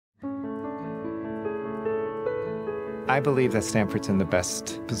I believe that Stanford's in the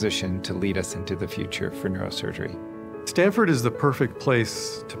best position to lead us into the future for neurosurgery. Stanford is the perfect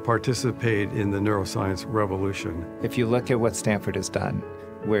place to participate in the neuroscience revolution. If you look at what Stanford has done,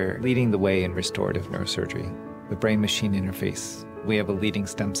 we're leading the way in restorative neurosurgery, the brain-machine interface. We have a leading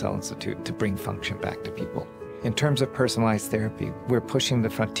stem cell institute to bring function back to people. In terms of personalized therapy, we're pushing the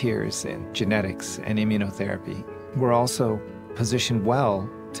frontiers in genetics and immunotherapy. We're also positioned well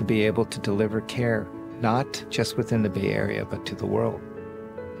to be able to deliver care, not just within the Bay Area, but to the world.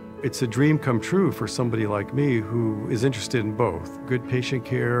 It's a dream come true for somebody like me who is interested in both good patient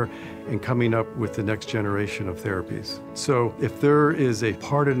care and coming up with the next generation of therapies. So if there is a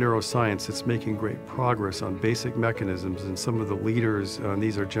part of neuroscience that's making great progress on basic mechanisms, and some of the leaders, and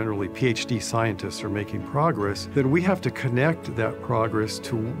these are generally PhD scientists, are making progress, then we have to connect that progress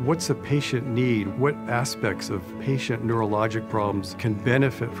to what's a patient need, what aspects of patient neurologic problems can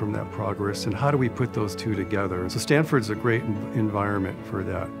benefit from that progress, and how do we put those two together. So Stanford's a great environment for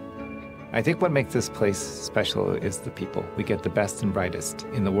that. I think what makes this place special is the people. We get the best and brightest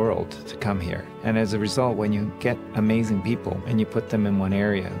in the world to come here. And as a result, when you get amazing people and you put them in one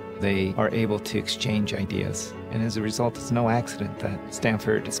area, they are able to exchange ideas. And as a result, it's no accident that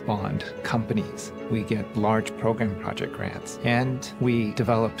Stanford spawned companies. We get large program project grants, and we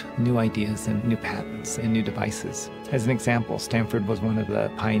developed new ideas and new patents and new devices. As an example, Stanford was one of the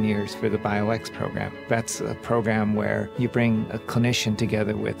pioneers for the BioX program. That's a program where you bring a clinician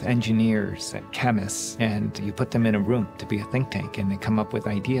together with engineers and chemists, and you put them in a room to be a think tank, and they come up with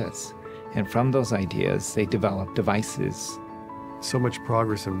ideas. And from those ideas, they develop devices. So much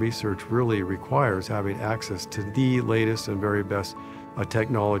progress in research really requires having access to the latest and very best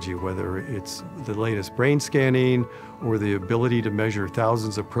technology, whether it's the latest brain scanning or the ability to measure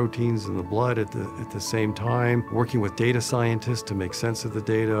thousands of proteins in the blood at the same time, working with data scientists to make sense of the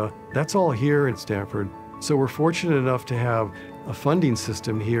data. That's all here in Stanford. So we're fortunate enough to have a funding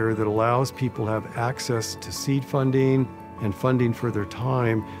system here that allows people to have access to seed funding and funding for their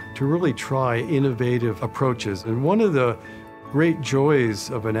time to really try innovative approaches. And one of the great joys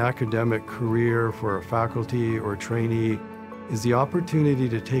of an academic career for a faculty or trainee is the opportunity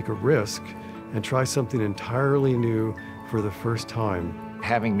to take a risk and try something entirely new for the first time.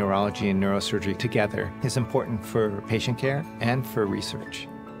 Having neurology and neurosurgery together is important for patient care and for research.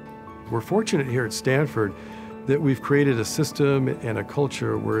 We're fortunate here at Stanford that we've created a system and a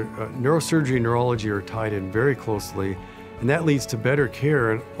culture where neurosurgery and neurology are tied in very closely. And that leads to better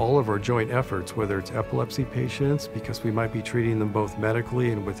care in all of our joint efforts, whether it's epilepsy patients, because we might be treating them both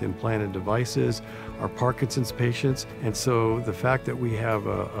medically and with implanted devices, our Parkinson's patients. And so the fact that we have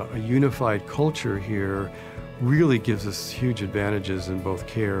a unified culture here really gives us huge advantages in both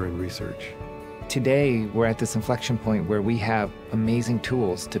care and research. Today, we're at this inflection point where we have amazing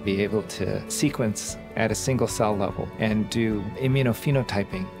tools to be able to sequence at a single cell level and do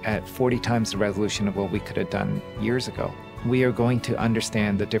immunophenotyping at 40 times the resolution of what we could have done years ago. We are going to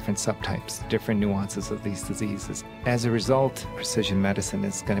understand the different subtypes, different nuances of these diseases. As a result, precision medicine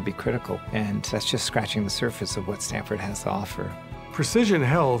is going to be critical, and that's just scratching the surface of what Stanford has to offer. Precision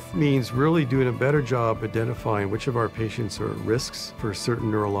health means really doing a better job identifying which of our patients are at risks for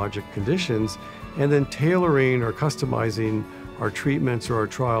certain neurologic conditions, and then tailoring or customizing our treatments or our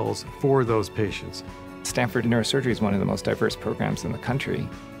trials for those patients. Stanford Neurosurgery is one of the most diverse programs in the country.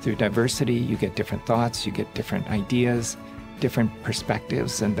 Through diversity, you get different thoughts, you get different ideas, different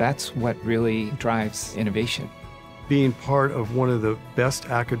perspectives, and that's what really drives innovation. Being part of one of the best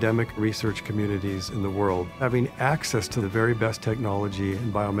academic research communities in the world, having access to the very best technology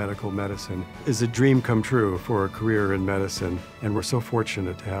in biomedical medicine is a dream come true for a career in medicine, and we're so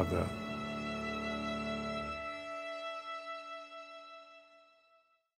fortunate to have that.